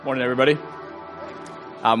Morning, everybody.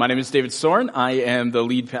 My name is David Soren. I am the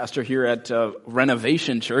lead pastor here at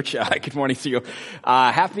Renovation Church. Good morning to you.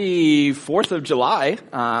 Happy 4th of July.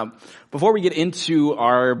 Before we get into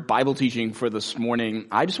our Bible teaching for this morning,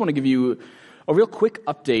 I just want to give you a real quick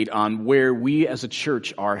update on where we as a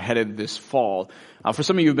church are headed this fall. For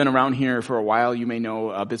some of you who've been around here for a while, you may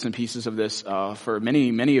know bits and pieces of this. For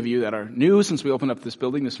many of you that are new since we opened up this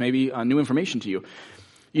building, this may be new information to you.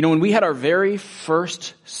 You know, when we had our very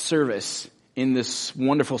first service in this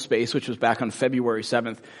wonderful space, which was back on February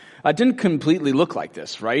 7th, it didn't completely look like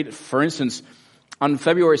this, right? For instance, on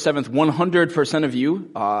February 7th, 100% of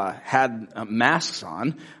you had masks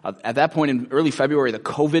on. At that point in early February, the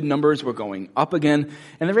COVID numbers were going up again.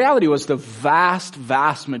 And the reality was the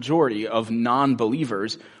vast majority of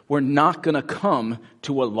non-believers were not going to come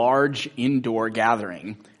to a large indoor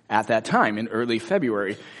gathering at that time in early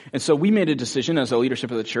February. And so we made a decision as a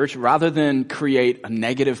leadership of the church, rather than create a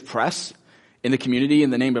negative press in the community in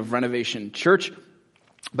the name of Renovation Church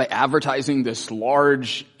by advertising this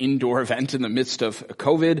large indoor event in the midst of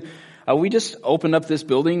COVID, we just opened up this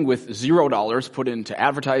building with $0 put into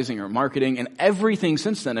advertising or marketing, and everything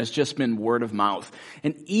since then has just been word of mouth.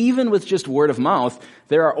 And even with just word of mouth,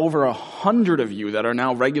 there are over 100 of you that are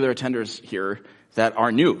now regular attenders here that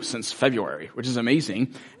are new since February, which is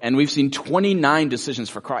amazing. And we've seen 29 decisions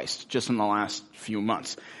for Christ just in the last few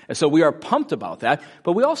months. And so we are pumped about that.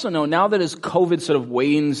 But we also know now that as COVID sort of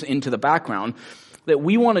wanes into the background, that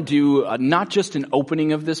we want to do not just an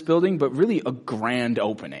opening of this building, but really a grand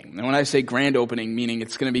opening. And when I say grand opening, meaning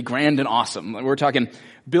it's going to be grand and awesome. We're talking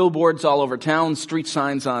billboards all over town, street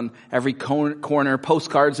signs on every corner,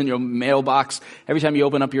 postcards in your mailbox. Every time you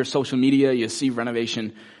open up your social media, you see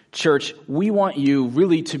Renovation Church. We want you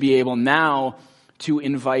really to be able now to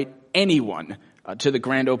invite anyone to the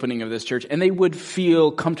grand opening of this church, and they would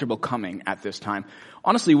feel comfortable coming at this time.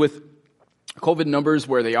 Honestly, with COVID numbers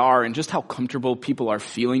where they are and just how comfortable people are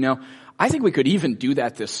feeling now, I think we could even do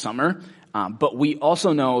that this summer. But we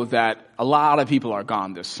also know that a lot of people are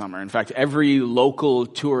gone this summer. In fact, every local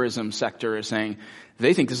tourism sector is saying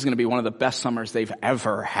they think this is going to be one of the best summers they've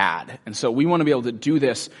ever had. And so we want to be able to do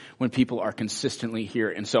this when people are consistently here.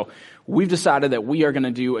 And so we've decided that we are going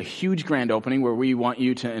to do a huge grand opening where we want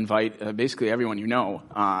you to invite basically everyone you know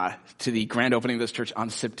to the grand opening of this church on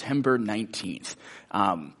September 19th.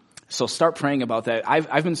 So start praying about that.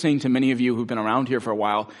 I've been saying to many of you who've been around here for a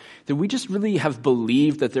while that we just really have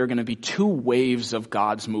believed that there are going to be two waves of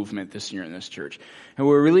God's movement this year in this church. And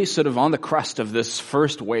we're really sort of on the crest of this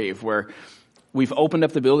first wave where we've opened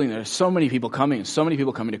up the building. There's so many people coming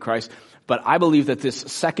to Christ. But I believe that this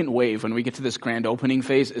second wave, when we get to this grand opening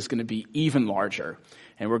phase, is going to be even larger.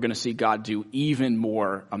 And we're going to see God do even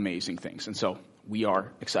more amazing things. And so we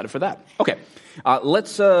are excited for that. Okay,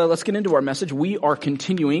 let's get into our message. We are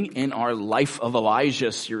continuing in our Life of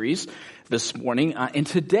Elijah series this morning. And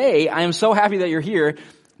today, I am so happy that you're here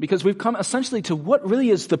because we've come essentially to what really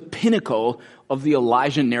is the pinnacle of the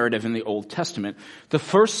Elijah narrative in the Old Testament. The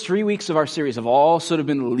first 3 weeks of our series have all sort of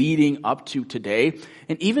been leading up to today.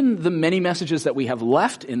 And even the many messages that we have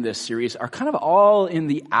left in this series are kind of all in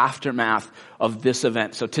the aftermath of this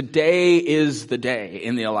event. So today is the day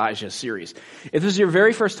in the Elijah series. If this is your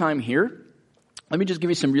very first time here, let me just give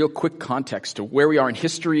you some real quick context to where we are in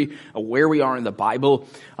history, where we are in the Bible.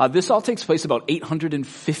 This all takes place about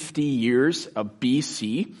 850 years of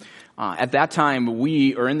BC. At that time,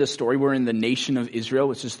 we are in this story. We're in the nation of Israel,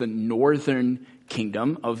 which is the northern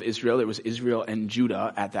kingdom of Israel. It was Israel and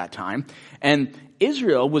Judah at that time. And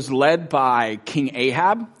Israel was led by King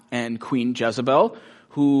Ahab and Queen Jezebel,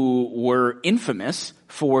 who were infamous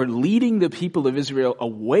for leading the people of Israel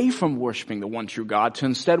away from worshiping the one true God to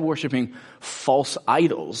instead worshiping false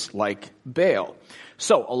idols like Baal.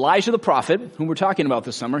 So Elijah the prophet, whom we're talking about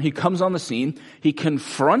this summer, he comes on the scene, he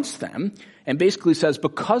confronts them, and basically says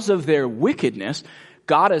because of their wickedness,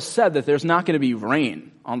 God has said that there's not going to be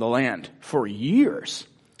rain on the land for years,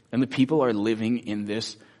 and the people are living in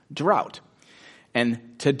this drought.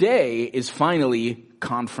 And today is finally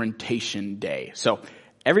confrontation day. So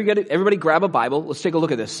everybody grab a Bible. Let's take a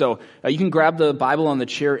look at this. So you can grab the Bible on the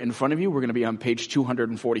chair in front of you. We're going to be on page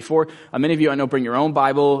 244. Many of you I know bring your own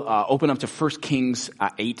Bible. Open up to 1 Kings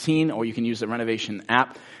 18, or you can use the Renovation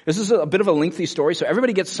app. This is a bit of a lengthy story, so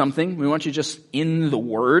everybody gets something. We want you just in the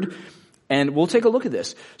Word, and we'll take a look at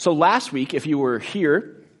this. So last week, if you were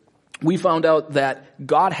here, we found out that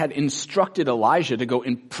God had instructed Elijah to go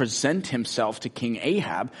and present himself to King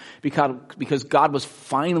Ahab because God was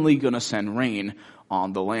finally going to send rain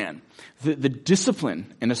on the land. The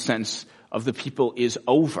discipline, in a sense, of the people is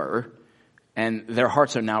over, And their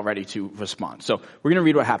hearts are now ready to respond. So we're going to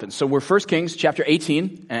read what happens. So we're 1 Kings chapter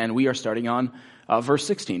 18, and we are starting on verse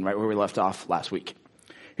 16, right where we left off last week.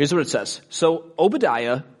 Here's what it says. So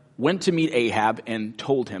Obadiah went to meet Ahab and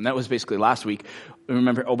told him. That was basically last week.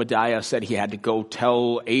 Remember, Obadiah said he had to go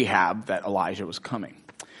tell Ahab that Elijah was coming.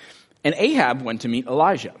 And Ahab went to meet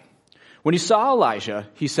Elijah. When he saw Elijah,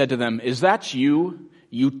 he said to them, "Is that you,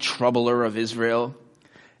 you troubler of Israel?"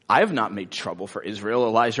 "I have not made trouble for Israel,"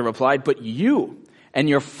 Elijah replied, "but you and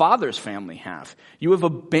your father's family have. You have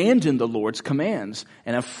abandoned the Lord's commands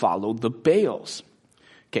and have followed the Baals."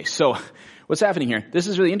 Okay, so what's happening here? This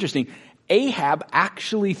is really interesting. Ahab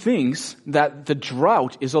actually thinks that the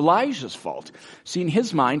drought is Elijah's fault. See, in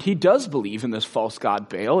his mind, he does believe in this false god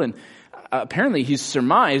Baal, and apparently he's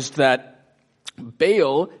surmised that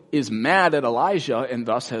Baal is mad at Elijah and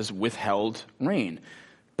thus has withheld rain.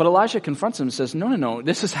 But Elijah confronts him and says, no,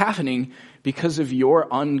 this is happening because of your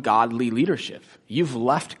ungodly leadership. You've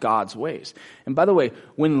left God's ways. And by the way,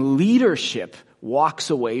 when leadership walks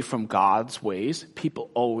away from God's ways, people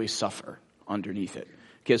always suffer underneath it.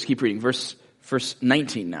 Okay, let's keep reading. Verse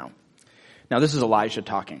 19 now. Now this is Elijah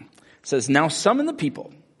talking. It says, "Now summon the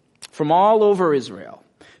people from all over Israel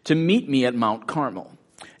to meet me at Mount Carmel,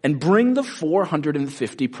 and bring the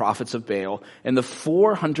 450 prophets of Baal and the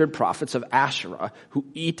 400 prophets of Asherah who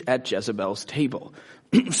eat at Jezebel's table."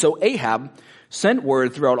 So Ahab sent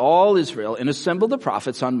word throughout all Israel and assembled the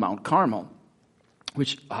prophets on Mount Carmel,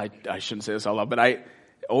 which I shouldn't say this out loud, but it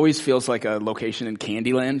always feels like a location in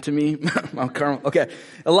Candyland to me. Mount Carmel. Okay.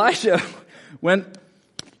 Elijah went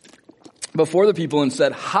before the people and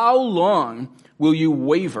said, "How long will you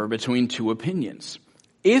waver between two opinions?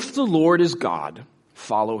 If the Lord is God,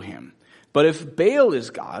 follow him. But if Baal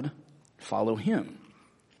is God, follow him."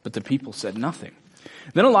 But the people said nothing.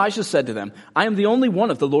 Then Elijah said to them, "I am the only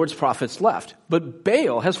one of the Lord's prophets left, but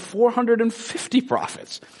Baal has 450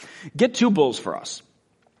 prophets. Get 2 bulls for us.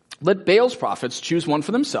 Let Baal's prophets choose one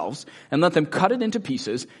for themselves, and let them cut it into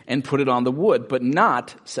pieces and put it on the wood, but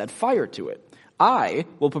not set fire to it. I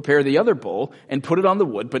will prepare the other bull and put it on the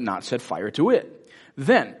wood, but not set fire to it.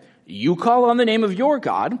 Then you call on the name of your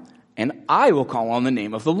God, and I will call on the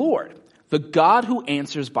name of the Lord. The God who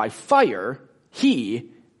answers by fire,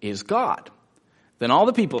 he is God." Then all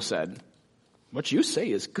the people said, "What you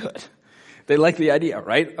say is good." They like the idea,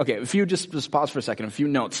 right? Okay, if you just pause for a second, a few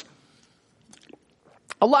notes.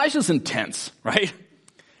 Elijah's intense, right?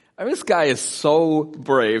 I mean, this guy is so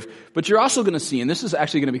brave, but you're also going to see, and this is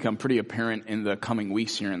actually going to become pretty apparent in the coming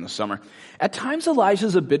weeks here in the summer, at times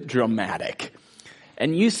Elijah's a bit dramatic.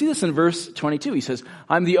 And you see this in verse 22. He says,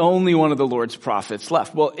 "I'm the only one of the Lord's prophets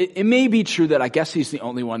left." Well, it may be true that I guess he's the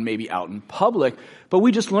only one maybe out in public, but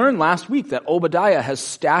we just learned last week that Obadiah has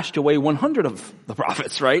stashed away 100 of the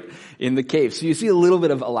prophets, right, in the cave. So you see a little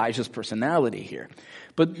bit of Elijah's personality here.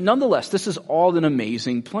 But nonetheless, this is all an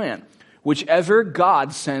amazing plan. Whichever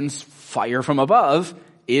God sends fire from above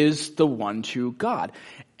is the one true God.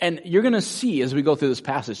 And you're going to see as we go through this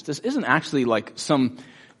passage, this isn't actually like some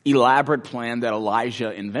elaborate plan that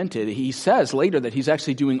Elijah invented. He says later that he's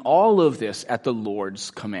actually doing all of this at the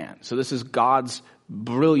Lord's command. So this is God's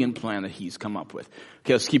brilliant plan that he's come up with.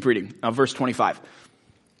 Okay, let's keep reading. Verse 25. It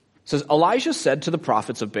says, "Elijah said to the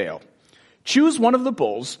prophets of Baal, 'Choose one of the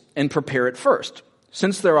bulls and prepare it first,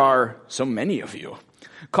 since there are so many of you.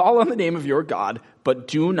 Call on the name of your God, but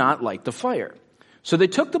do not light the fire.' So they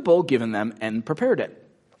took the bull given them and prepared it.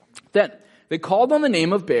 Then they called on the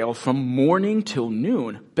name of Baal from morning till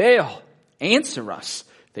noon. 'Baal, answer us,'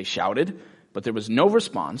 they shouted, but there was no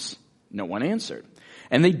response. No one answered.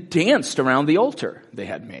 And they danced around the altar they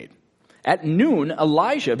had made. At noon,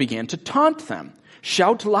 Elijah began to taunt them.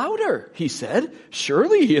 'Shout louder,' he said.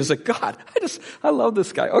 'Surely he is a god.'" I love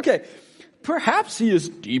this guy. Okay. "Perhaps he is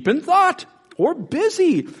deep in thought or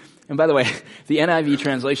busy." And by the way, the NIV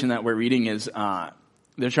translation that we're reading is,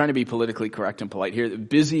 they're trying to be politically correct and polite here.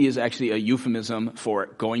 Busy is actually a euphemism for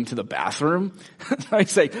going to the bathroom. I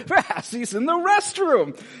say, perhaps he's in the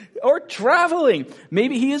restroom or traveling.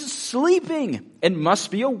 Maybe he is sleeping and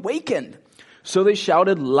must be awakened. So they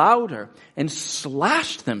shouted louder and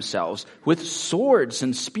slashed themselves with swords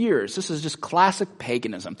and spears. This is just classic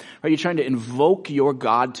paganism. Right? You're trying to invoke your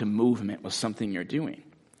God to movement with something you're doing.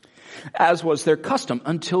 As was their custom,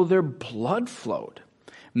 until their blood flowed.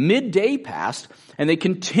 Midday passed, and they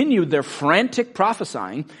continued their frantic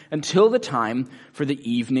prophesying until the time for the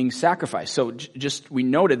evening sacrifice. So we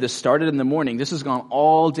noted this started in the morning. This has gone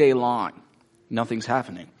all day long. Nothing's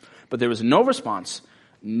happening. But there was no response.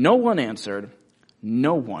 No one answered.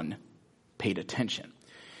 No one paid attention.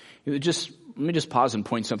 Let me just pause and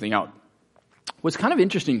point something out. What's kind of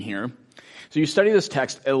interesting here, So you study this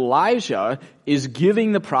text, Elijah is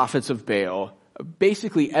giving the prophets of Baal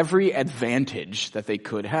basically every advantage that they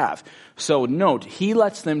could have. So note, he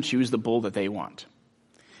lets them choose the bull that they want.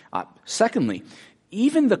 Secondly,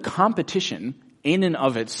 even the competition in and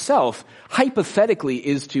of itself, hypothetically,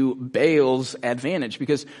 is to Baal's advantage.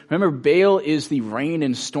 Because remember, Baal is the rain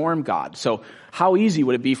and storm god. So how easy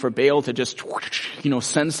would it be for Baal to just,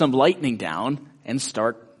 send some lightning down and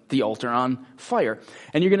start the altar on fire?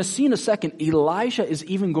 And you're going to see in a second, Elijah is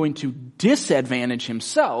even going to disadvantage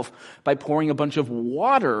himself by pouring a bunch of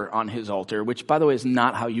water on his altar, which, by the way, is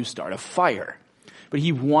not how you start a fire. But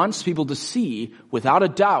he wants people to see, without a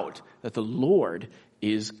doubt, that the Lord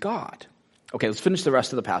is God. Okay, let's finish the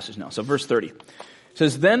rest of the passage now. So verse 30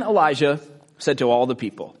 says, Then Elijah said to all the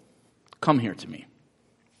people, Come here to me.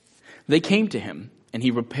 They came to him, and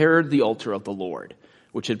he repaired the altar of the Lord,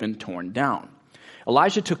 which had been torn down.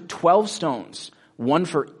 Elijah took 12 stones, one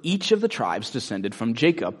for each of the tribes descended from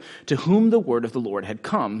Jacob, to whom the word of the Lord had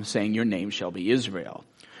come, saying, Your name shall be Israel.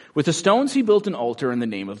 With the stones he built an altar in the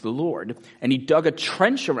name of the Lord, and he dug a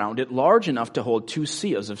trench around it large enough to hold 2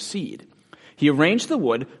 seahs of seed. He arranged the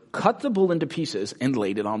wood, cut the bull into pieces, and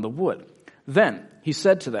laid it on the wood. Then he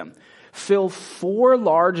said to them, Fill 4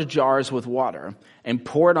 large jars with water, and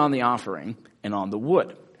pour it on the offering and on the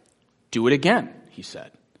wood. Do it again, he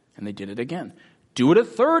said, and they did it again. Do it a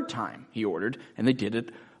 3rd time, he ordered, and they did it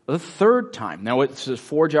a 3rd time. Now it says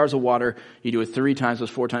 4 jars of water, you do it 3 times,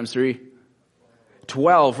 what's 4 times 3?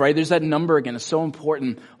 12, right? There's that number again. It's so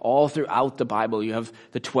important all throughout the Bible. You have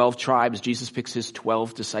the 12 tribes. Jesus picks his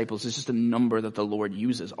 12 disciples. It's just a number that the Lord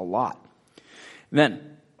uses a lot.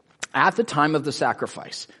 Then, at the time of the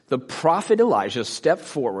sacrifice, the prophet Elijah stepped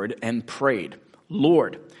forward and prayed,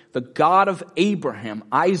 Lord, the God of Abraham,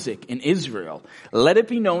 Isaac, and Israel, let it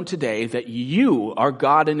be known today that you are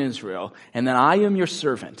God in Israel, and that I am your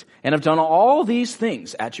servant, and have done all these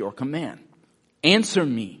things at your command. Answer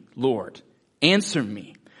me, Lord. Answer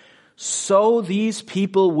me, so these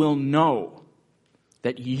people will know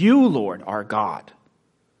that you, Lord, are God,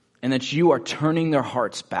 and that you are turning their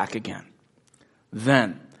hearts back again.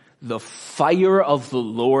 Then the fire of the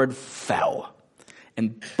Lord fell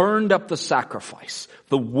and burned up the sacrifice,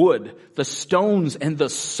 the wood, the stones, and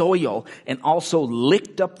the soil, and also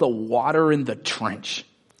licked up the water in the trench.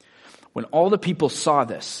 When all the people saw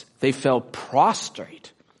this, they fell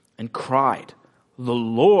prostrate and cried, The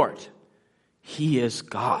Lord, He is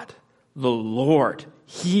God. The Lord,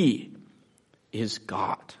 He is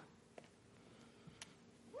God.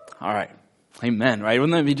 All right. Amen, right?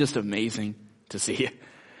 Wouldn't that be just amazing to see?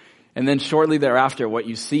 And then shortly thereafter, what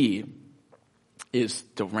you see is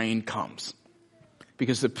the rain comes.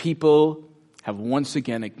 Because the people have once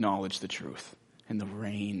again acknowledged the truth. And the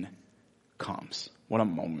rain comes. What a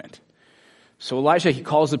moment. So Elijah, he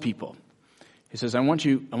calls the people. He says, I want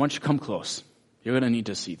you to come close. You're going to need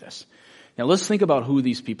to see this. Now let's think about who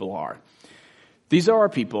these people are. These are our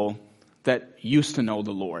people that used to know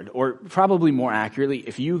the Lord, or probably more accurately,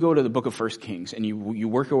 if you go to the book of 1 Kings and you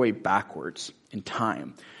work your way backwards in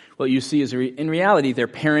time, what you see is in reality their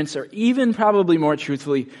parents, or even probably more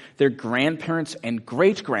truthfully, their grandparents and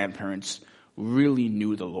great-grandparents really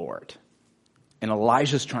knew the Lord. And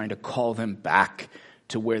Elijah's trying to call them back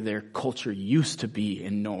to where their culture used to be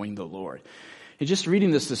in knowing the Lord. And just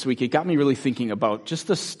reading this week, it got me really thinking about just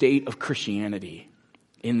the state of Christianity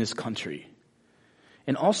in this country.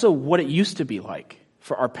 And also what it used to be like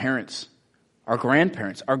for our parents, our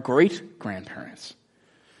grandparents, our great-grandparents.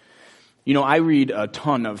 You know, I read a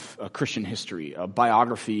ton of Christian history.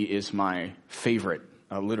 Biography is my favorite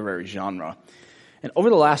literary genre. And over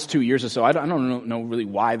the last 2 years or so, I don't know really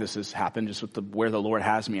why this has happened, just with where the Lord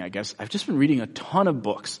has me, I guess. I've just been reading a ton of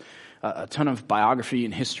books, a ton of biography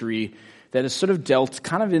and history that has sort of dealt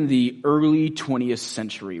kind of in the early 20th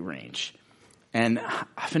century range. And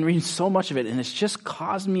I've been reading so much of it, and it's just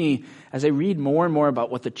caused me, as I read more and more about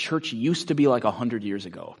what the church used to be like 100 years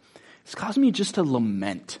ago, it's caused me just to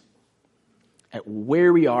lament at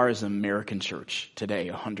where we are as an American church today,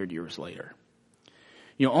 100 years later.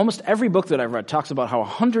 You know, almost every book that I've read talks about how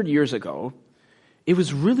 100 years ago, it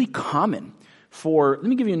was really common for, let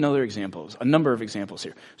me give you a number of examples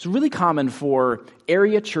here. It's really common for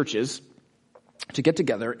area churches to get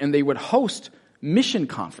together, and they would host mission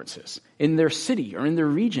conferences in their city or in their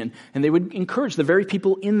region, and they would encourage the very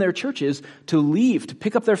people in their churches to leave, to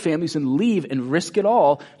pick up their families and leave and risk it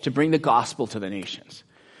all to bring the gospel to the nations.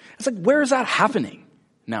 It's like, where is that happening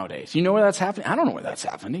nowadays? You know where that's happening? I don't know where that's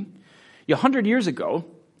happening. 100 years ago,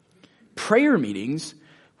 prayer meetings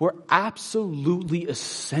were absolutely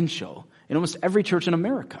essential in almost every church in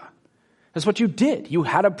America. That's what you did. You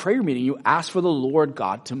had a prayer meeting. You asked for the Lord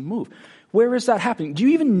God to move. Where is that happening? Do you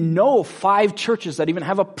even know 5 churches that even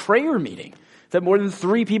have a prayer meeting that more than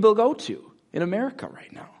 3 people go to in America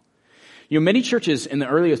right now? Many churches in the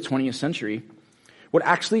earliest 20th century would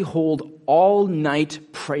actually hold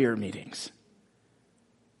all-night prayer meetings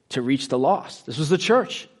to reach the lost. This was the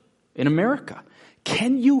church in America.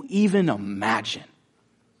 Can you even imagine?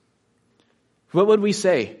 What would we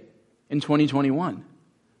say in 2021?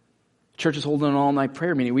 Church is holding an all-night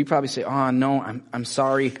prayer meeting. We probably say, "Oh, no, I'm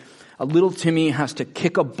sorry. A little Timmy has to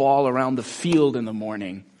kick a ball around the field in the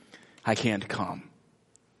morning. I can't come.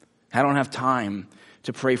 I don't have time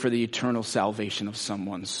to pray for the eternal salvation of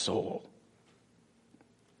someone's soul."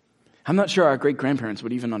 I'm not sure our great-grandparents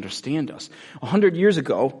would even understand us. 100 years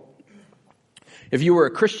ago, if you were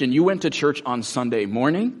a Christian, you went to church on Sunday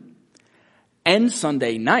morning and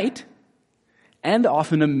Sunday night and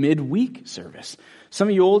often a midweek service. Some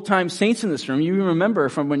of you old-time saints in this room, you remember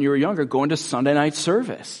from when you were younger going to Sunday night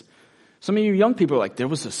service. Some of you young people are like, there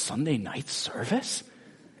was a Sunday night service?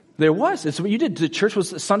 There was. It's what you did.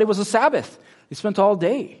 Sunday was a Sabbath. You spent all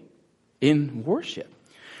day in worship.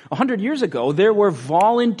 100 years ago, there were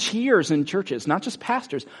volunteers in churches, not just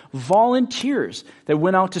pastors, volunteers that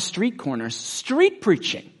went out to street corners, street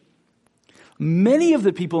preaching. Many of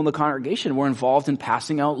the people in the congregation were involved in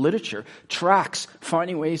passing out literature, tracts,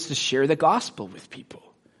 finding ways to share the gospel with people.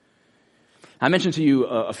 I mentioned to you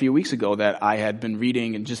a few weeks ago that I had been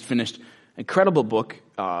reading and just finished an incredible book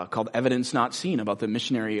called Evidence Not Seen about the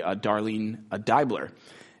missionary Darlene Deibler.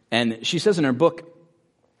 And she says in her book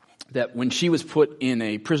that when she was put in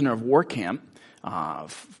a prisoner of war camp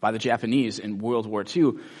by the Japanese in World War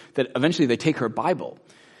II, that eventually they take her Bible.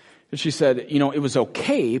 And she said, it was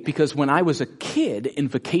okay because when I was a kid in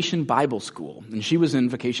Vacation Bible School, and she was in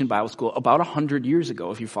Vacation Bible School about 100 years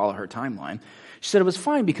ago, if you follow her timeline, she said it was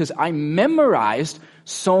fine because I memorized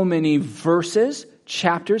so many verses,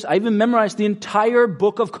 chapters. I even memorized the entire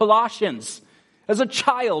book of Colossians as a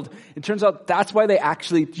child. It turns out that's why they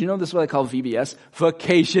actually, this is what they call VBS?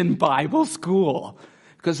 Vacation Bible School.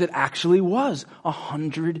 Because it actually was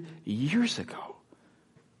 100 years ago.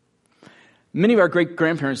 Many of our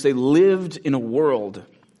great-grandparents, they lived in a world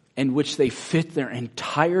in which they fit their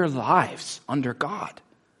entire lives under God.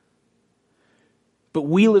 But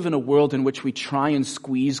we live in a world in which we try and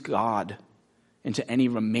squeeze God into any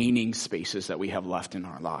remaining spaces that we have left in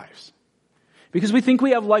our lives. Because we think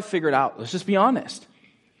we have life figured out. Let's just be honest.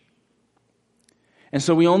 And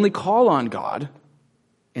so we only call on God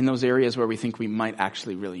in those areas where we think we might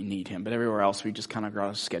actually really need Him. But everywhere else, we just kind of got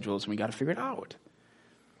our schedules and we got to figure it out.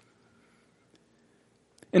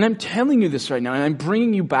 And I'm telling you this right now, and I'm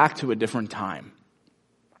bringing you back to a different time.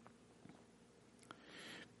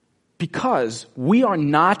 Because we are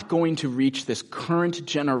not going to reach this current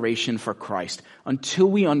generation for Christ until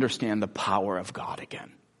we understand the power of God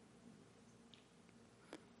again.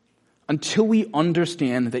 Until we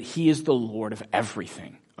understand that He is the Lord of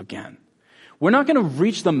everything again. We're not going to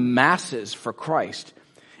reach the masses for Christ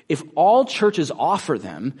if all churches offer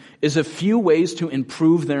them is a few ways to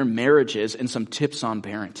improve their marriages and some tips on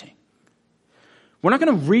parenting. We're not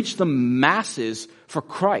going to reach the masses for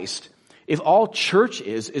Christ if all church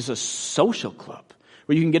is a social club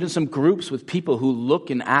where you can get in some groups with people who look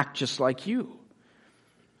and act just like you.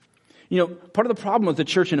 Part of the problem with the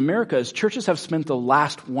church in America is churches have spent the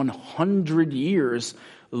last 100 years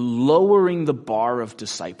lowering the bar of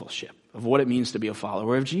discipleship, of what it means to be a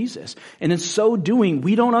follower of Jesus. And in so doing,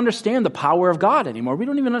 we don't understand the power of God anymore. We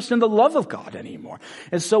don't even understand the love of God anymore.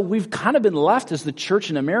 And so we've kind of been left as the church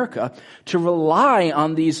in America to rely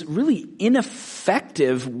on these really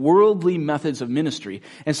ineffective worldly methods of ministry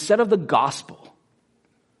instead of the gospel.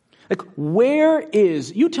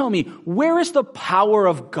 You tell me, where is the power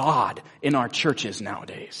of God in our churches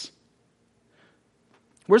nowadays?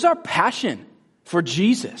 Where's our passion for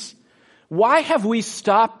Jesus? Why have we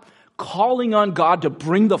stopped calling on God to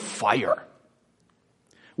bring the fire?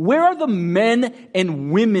 Where are the men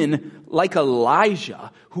and women like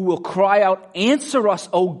Elijah who will cry out, "Answer us,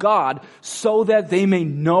 O God, so that they may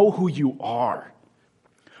know who you are"?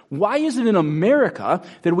 Why is it in America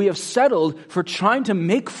that we have settled for trying to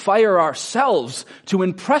make fire ourselves to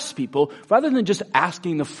impress people rather than just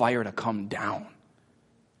asking the fire to come down?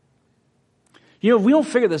 If we don't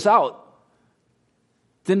figure this out,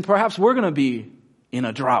 then perhaps we're going to be in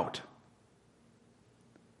a drought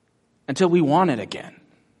until we want it again.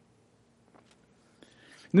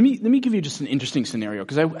 Let me give you just an interesting scenario,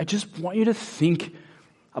 because I just want you to think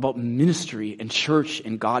about ministry and church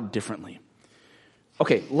and God differently.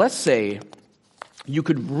 Okay, let's say you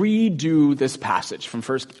could redo this passage from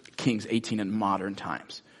 1 Kings 18 in modern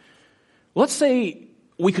times. Let's say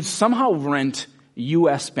we could somehow rent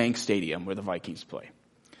U.S. Bank Stadium where the Vikings play.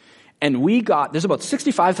 And there's about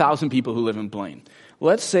 65,000 people who live in Blaine.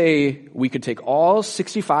 Let's say we could take all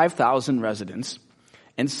 65,000 residents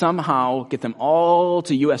and somehow get them all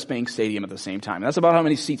to U.S. Bank Stadium at the same time. And that's about how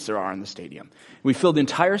many seats there are in the stadium. We filled the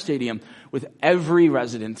entire stadium with every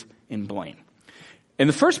resident in Blaine. And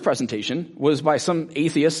the first presentation was by some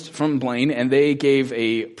atheist from Blaine, and they gave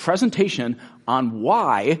a presentation on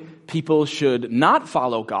why people should not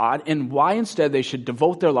follow God and why instead they should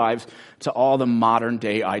devote their lives to all the modern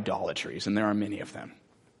day idolatries, and there are many of them.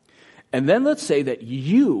 And then let's say that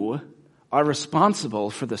you are responsible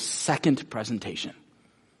for the second presentation.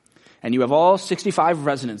 And you have all 65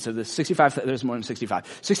 residents of the 65, there's more than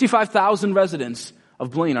 65,000 residents of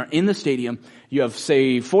Blaine are in the stadium. You have,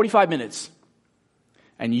 say, 45 minutes.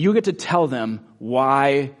 And you get to tell them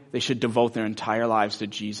why they should devote their entire lives to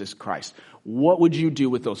Jesus Christ. What would you do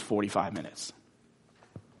with those 45 minutes?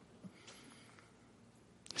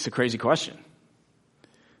 It's a crazy question.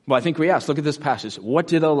 Well, I think we ask, look at this passage. What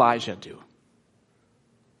did Elijah do?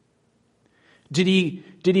 Did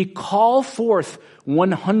he call forth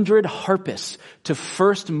 100 harpists to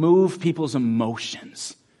first move people's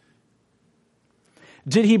emotions?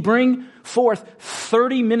 Did he bring forth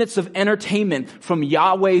 30 minutes of entertainment from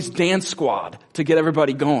Yahweh's dance squad to get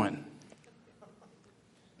everybody going?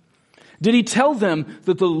 Did he tell them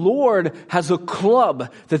that the Lord has a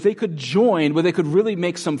club that they could join where they could really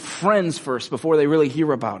make some friends first before they really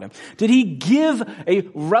hear about him? Did he give a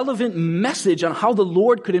relevant message on how the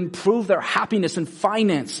Lord could improve their happiness and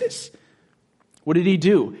finances? What did he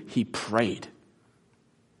do? He prayed.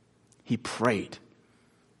 He prayed.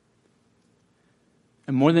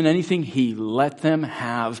 And more than anything, he let them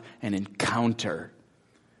have an encounter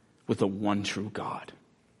with the one true God.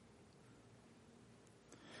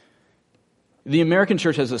 The American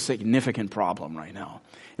church has a significant problem right now.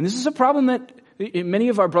 And this is a problem that many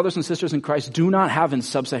of our brothers and sisters in Christ do not have in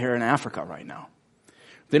sub-Saharan Africa right now.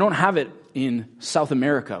 They don't have it in South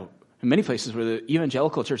America, in many places where the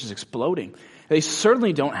evangelical church is exploding. They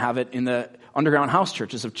certainly don't have it in the underground house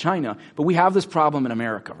churches of China, but we have this problem in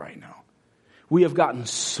America right now. We have gotten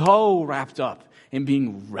so wrapped up in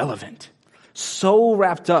being relevant, so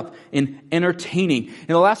wrapped up in entertaining. In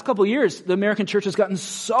the last couple of years, the American church has gotten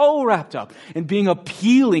so wrapped up in being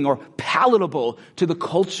appealing or palatable to the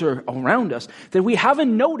culture around us that we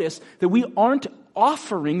haven't noticed that we aren't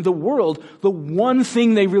offering the world the one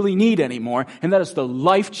thing they really need anymore, and that is the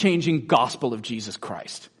life-changing gospel of Jesus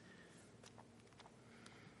Christ.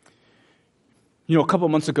 You know, a couple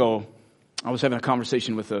of months ago, I was having a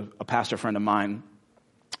conversation with a pastor friend of mine.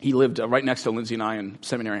 He lived right next to Lindsay and I in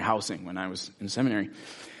seminary housing when I was in seminary.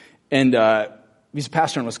 And he's a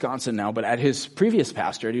pastor in Wisconsin now, but at his previous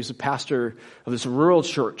pastorate, he was a pastor of this rural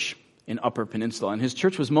church in Upper Peninsula. And his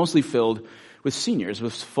church was mostly filled with seniors,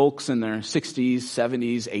 with folks in their 60s,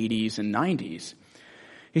 70s, 80s, and 90s.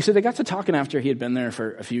 He said they got to talking after he had been there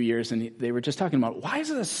for a few years, and they were just talking about, why is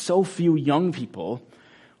it that so few young people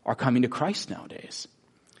are coming to Christ nowadays?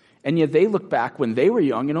 And yet they look back when they were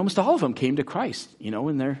young, and almost all of them came to Christ, you know,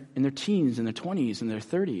 in their teens, in their 20s, in their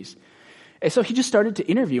 30s. And so he just started to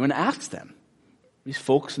interview and ask them, these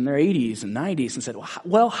folks in their 80s and 90s, and said,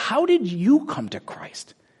 well, how did you come to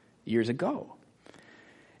Christ years ago?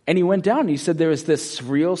 And he went down and he said there was this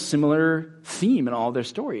real similar theme in all their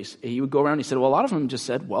stories. He would go around and he said, well, a lot of them just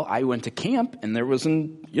said, well, I went to camp and there was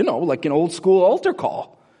like an old school altar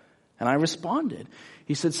call. And I responded.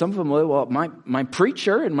 He said some of them, well, my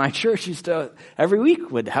preacher in my church used to, every week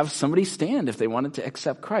would have somebody stand if they wanted to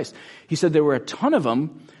accept Christ. He said there were a ton of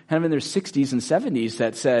them, kind of in their 60s and 70s,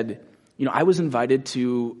 that said, I was invited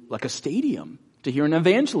to like a stadium to hear an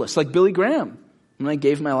evangelist like Billy Graham when I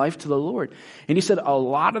gave my life to the Lord. And he said a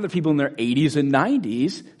lot of the people in their 80s and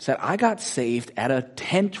 90s said, I got saved at a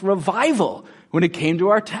tent revival when it came to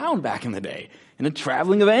our town back in the day. And a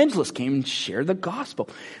traveling evangelist came and shared the gospel.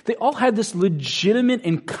 They all had this legitimate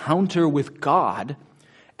encounter with God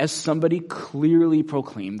as somebody clearly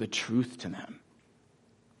proclaimed the truth to them.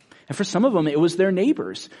 And for some of them, it was their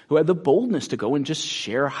neighbors who had the boldness to go and just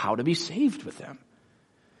share how to be saved with them.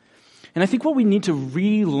 And I think what we need to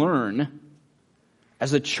relearn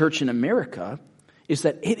as a church in America is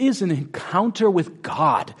that it is an encounter with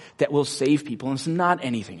God that will save people, and it's not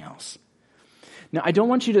anything else. Now, I don't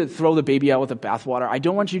want you to throw the baby out with the bathwater. I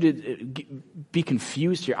don't want you to be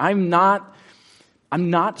confused here. I'm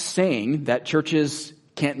not saying that churches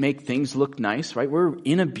can't make things look nice, right? We're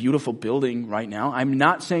in a beautiful building right now. I'm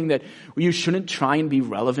not saying that you shouldn't try and be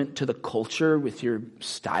relevant to the culture with your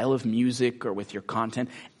style of music or with your content.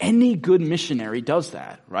 Any good missionary does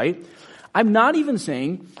that, right? I'm not even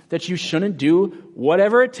saying that you shouldn't do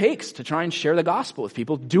whatever it takes to try and share the gospel with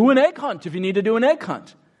people. Do an egg hunt if you need to do an egg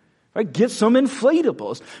hunt. Right? Get some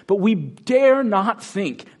inflatables. But we dare not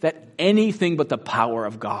think that anything but the power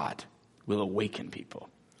of God will awaken people.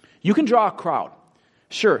 You can draw a crowd.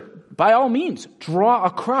 Sure, by all means, draw a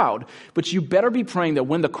crowd, but you better be praying that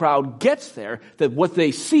when the crowd gets there, that what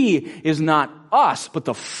they see is not us, but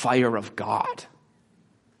the fire of God.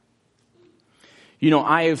 You know,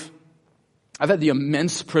 I've had the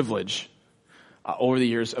immense privilege over the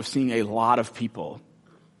years of seeing a lot of people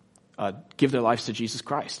give their lives to Jesus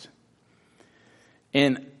Christ.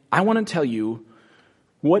 And I want to tell you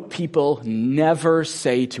what people never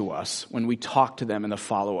say to us when we talk to them in the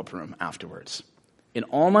follow-up room afterwards. In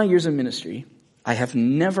all my years of ministry, I have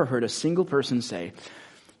never heard a single person say,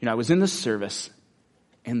 you know, I was in this service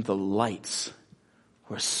and the lights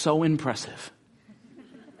were so impressive.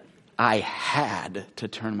 I had to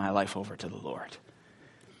turn my life over to the Lord.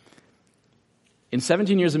 In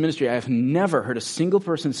 17 years of ministry, I have never heard a single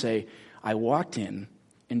person say, I walked in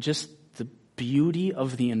and just the beauty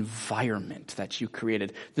of the environment that you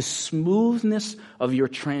created, the smoothness of your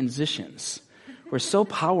transitions were so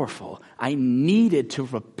powerful, I needed to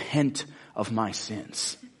repent of my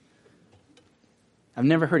sins. I've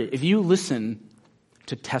never heard it. If you listen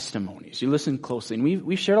to testimonies, you listen closely, and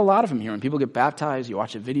we've shared a lot of them here. When people get baptized, you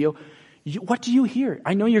watch a video, what do you hear?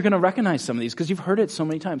 I know you're going to recognize some of these because you've heard it so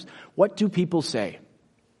many times. What do people say?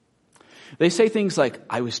 They say things like,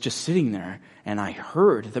 I was just sitting there and I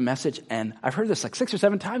heard the message, and I've heard this like 6 or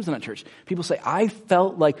 7 times in that church. People say, I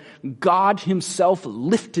felt like God himself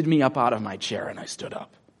lifted me up out of my chair and I stood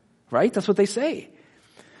up. Right? That's what they say.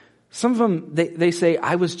 Some of them, they say,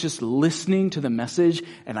 I was just listening to the message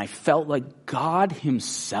and I felt like God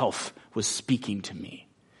himself was speaking to me.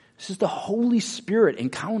 This is the Holy Spirit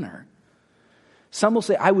encounter. Some will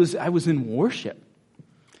say, I was in worship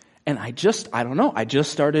and I just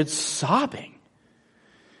started sobbing.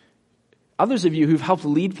 Others of you who've helped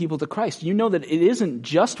lead people to Christ, you know that it isn't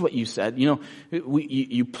just what you said. You know,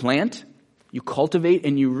 you plant, you cultivate,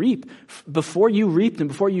 and you reap. Before you reaped and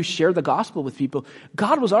before you shared the gospel with people,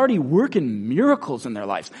 God was already working miracles in their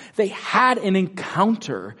lives. They had an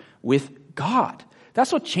encounter with God.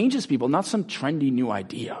 That's what changes people, not some trendy new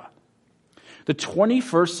idea. The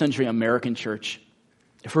 21st century American church,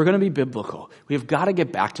 if we're going to be biblical, we have got to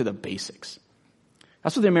get back to the basics.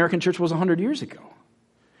 That's what the American church was 100 years ago.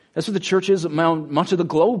 That's what the church is around much of the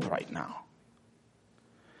globe right now.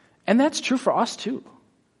 And that's true for us too.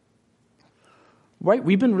 Right?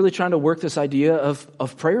 We've been really trying to work this idea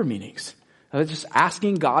of prayer meetings. Of just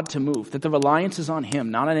asking God to move. That the reliance is on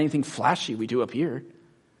him, not on anything flashy we do up here.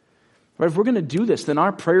 Right? If we're going to do this, then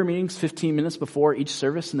our prayer meetings 15 minutes before each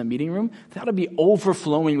service in the meeting room, that ought to be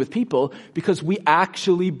overflowing with people because we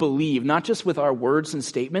actually believe, not just with our words and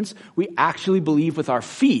statements, we actually believe with our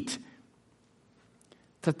feet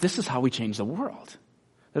that this is how we change the world.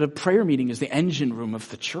 That a prayer meeting is the engine room of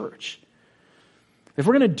the church. If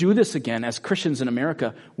we're going to do this again as Christians in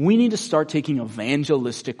America, we need to start taking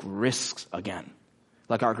evangelistic risks again,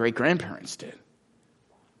 like our great-grandparents did.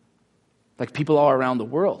 Like people all around the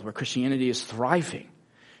world where Christianity is thriving.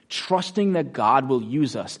 Trusting that God will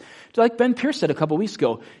use us. Like Ben Pierce said a couple weeks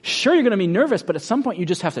ago, sure, you're going to be nervous, but at some point you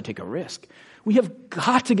just have to take a risk. We have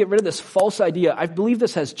got to get rid of this false idea. I believe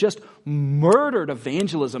this has just murdered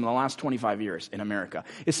evangelism in the last 25 years in America.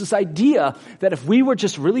 It's this idea that if we were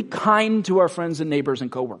just really kind to our friends and neighbors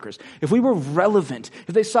and coworkers, if we were relevant,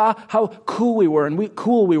 if they saw how cool we were and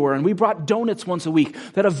we brought donuts once a week,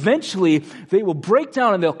 that eventually they will break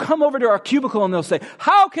down and they'll come over to our cubicle and they'll say,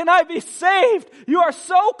 how can I be saved? You are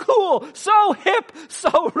so cool, so hip,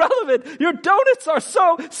 so relevant. Your donuts are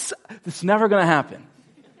so... It's never going to happen.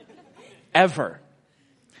 Ever.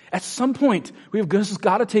 At some point, we've just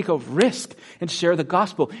got to take a risk and share the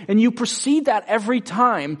gospel. And you proceed that every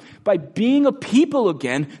time by being a people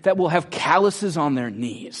again that will have calluses on their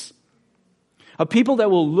knees. A people that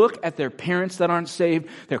will look at their parents that aren't saved,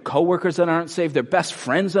 their coworkers that aren't saved, their best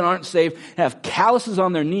friends that aren't saved, and have calluses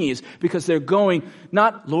on their knees because they're going,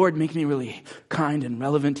 not, Lord, make me really kind and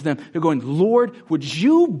relevant to them. They're going, Lord, would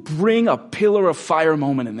you bring a pillar of fire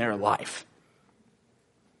moment in their life?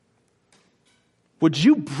 Would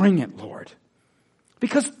you bring it, Lord?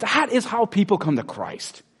 Because that is how people come to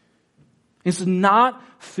Christ. It's not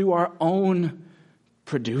through our own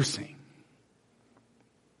producing.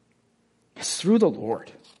 It's through the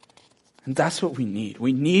Lord. And that's what we need.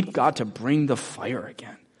 We need God to bring the fire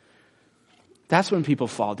again. That's when people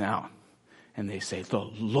fall down and they say, the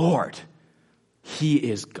Lord, He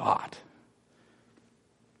is God.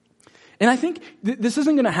 And I think this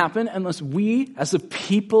isn't going to happen unless we, as a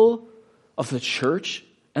people of the church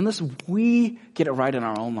unless we get it right in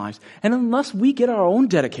our own lives and unless we get our own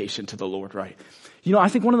dedication to the Lord right. I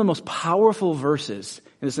think one of the most powerful verses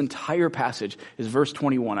in this entire passage is verse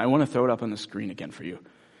 21. I want to throw it up on the screen again for you.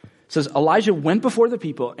 It says, Elijah went before the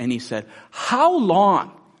people and he said, How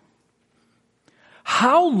long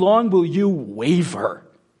will you waver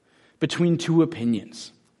between two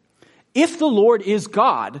opinions? If the Lord is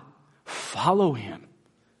God, follow him.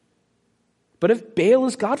 But if Baal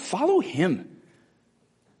is God, follow him.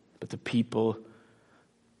 But the people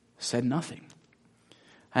said nothing.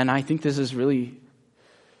 And I think this is really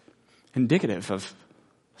indicative of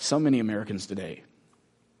so many Americans today.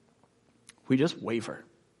 We just waver.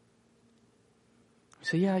 We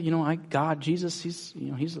say, yeah, God, Jesus, he's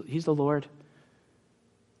the Lord.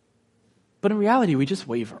 But in reality, we just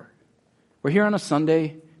waver. We're here on a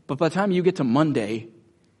Sunday, but by the time you get to Monday,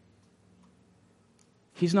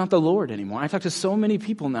 he's not the Lord anymore. I talk to so many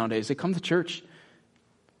people nowadays. They come to church,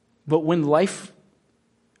 but when life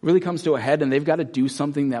really comes to a head and they've got to do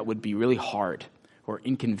something that would be really hard or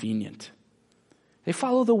inconvenient, they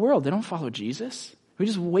follow the world. They don't follow Jesus. We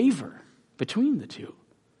just waver between the two.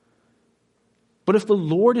 But if the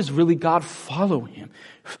Lord is really God, follow him.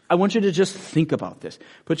 I want you to just think about this.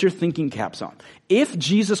 Put your thinking caps on. If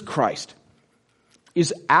Jesus Christ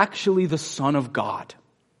is actually the Son of God,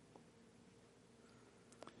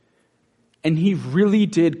 and he really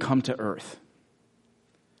did come to earth,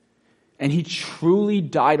 and he truly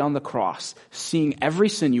died on the cross, seeing every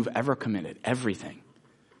sin you've ever committed, everything,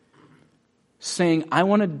 saying, I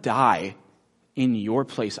want to die in your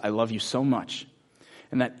place. I love you so much.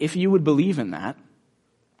 And that if you would believe in that,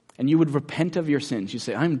 and you would repent of your sins, you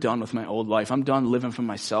say, I'm done with my old life. I'm done living for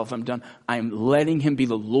myself. I'm letting him be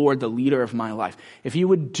the Lord, the leader of my life. If you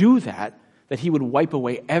would do that he would wipe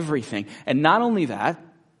away everything. And not only that,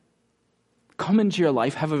 come into your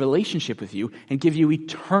life, have a relationship with you, and give you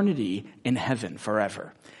eternity in heaven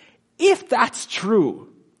forever. If that's true,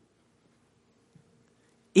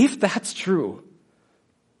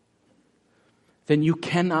 then you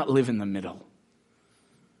cannot live in the middle.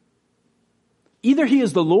 Either he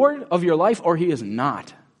is the Lord of your life or he is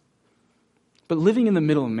not. But living in the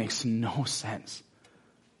middle makes no sense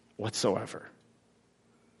whatsoever.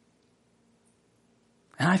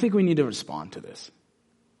 And I think we need to respond to this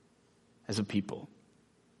as a people.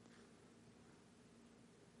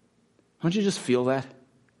 Don't you just feel that?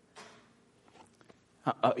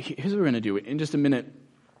 Here's what we're going to do. In just a minute,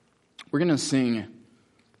 we're going to sing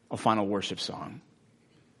a final worship song.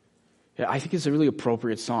 Yeah, I think it's a really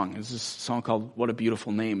appropriate song. It's this song called What a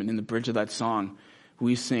Beautiful Name. And in the bridge of that song,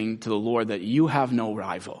 we sing to the Lord that you have no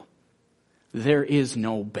rival. There is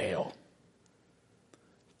no Baal.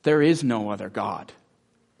 There is no other God.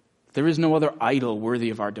 There is no other idol worthy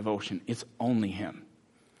of our devotion. It's only him.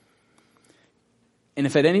 And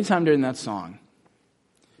if at any time during that song,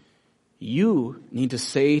 you need to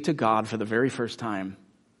say to God for the very first time,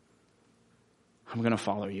 I'm going to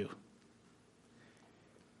follow you.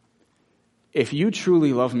 If you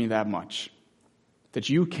truly love me that much, that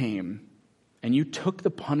you came and you took the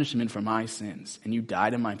punishment for my sins and you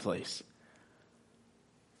died in my place,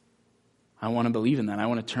 I want to believe in that. I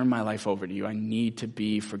want to turn my life over to you. I need to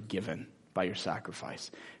be forgiven by your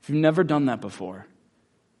sacrifice. If you've never done that before,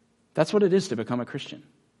 that's what it is to become a Christian,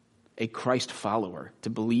 a Christ follower, to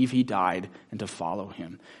believe he died and to follow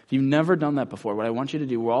him. If you've never done that before, what I want you to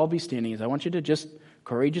do, we'll all be standing, is I want you to just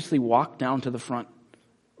courageously walk down to the front,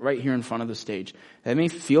 right here in front of the stage. That may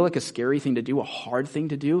feel like a scary thing to do, a hard thing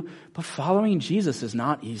to do, but following Jesus is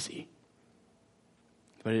not easy.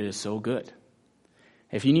 But it is so good.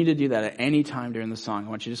 If you need to do that at any time during the song, I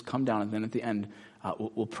want you to just come down, and then at the end,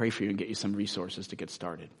 we'll pray for you and get you some resources to get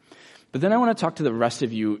started. But then I want to talk to the rest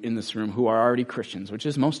of you in this room who are already Christians, which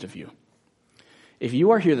is most of you. If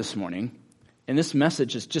you are here this morning, and this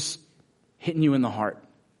message is just hitting you in the heart,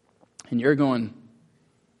 and you're going,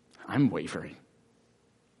 I'm wavering.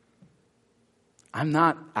 I'm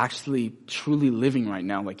not actually truly living right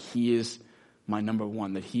now like he is my number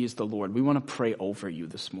one, that he is the Lord. We want to pray over you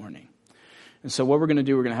this morning. And so what we're going to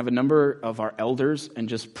do, we're going to have a number of our elders and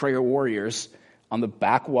just prayer warriors on the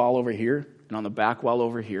back wall over here and on the back wall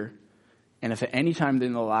over here. And if at any time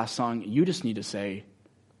in the last song, you just need to say,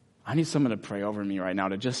 I need someone to pray over me right now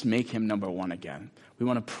to just make him number one again. We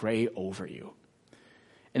want to pray over you.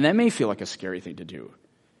 And that may feel like a scary thing to do.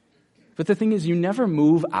 But the thing is, you never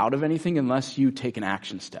move out of anything unless you take an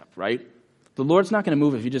action step, right? The Lord's not going to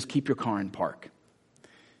move if you just keep your car in park.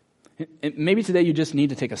 And maybe today you just need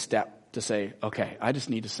to take a step to say, okay, I just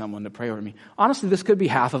need someone to pray over me. Honestly, this could be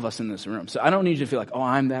half of us in this room. So I don't need you to feel like, oh,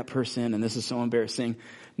 I'm that person and this is so embarrassing.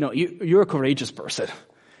 No, you're a courageous person.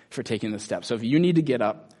 for taking the step. So if you need to get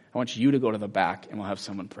up, I want you to go to the back and we'll have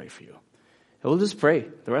someone pray for you. And we'll just pray.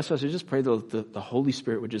 The rest of us will just pray the Holy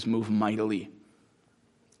Spirit would just move mightily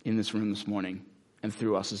in this room this morning and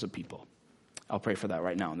through us as a people. I'll pray for that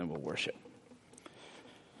right now and then we'll worship.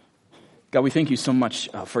 God, we thank you so much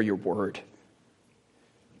for your word.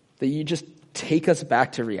 That you just take us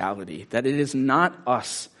back to reality. That it is not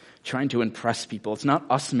us trying to impress people. It's not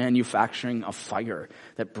us manufacturing a fire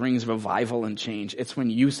that brings revival and change. It's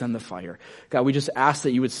when you send the fire. God, we just ask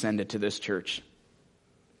that you would send it to this church.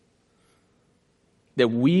 That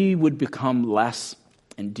we would become less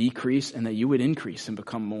and decrease, and that you would increase and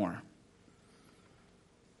become more.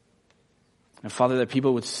 And Father, that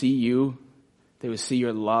people would see you, they would see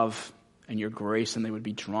your love and your grace, and they would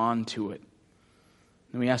be drawn to it.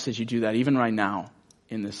 And we ask that you do that even right now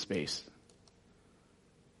in this space.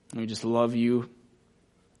 And we just love you.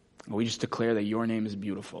 And we just declare that your name is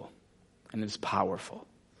beautiful and it is powerful.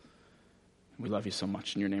 We love you so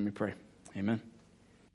much. In your name we pray. Amen.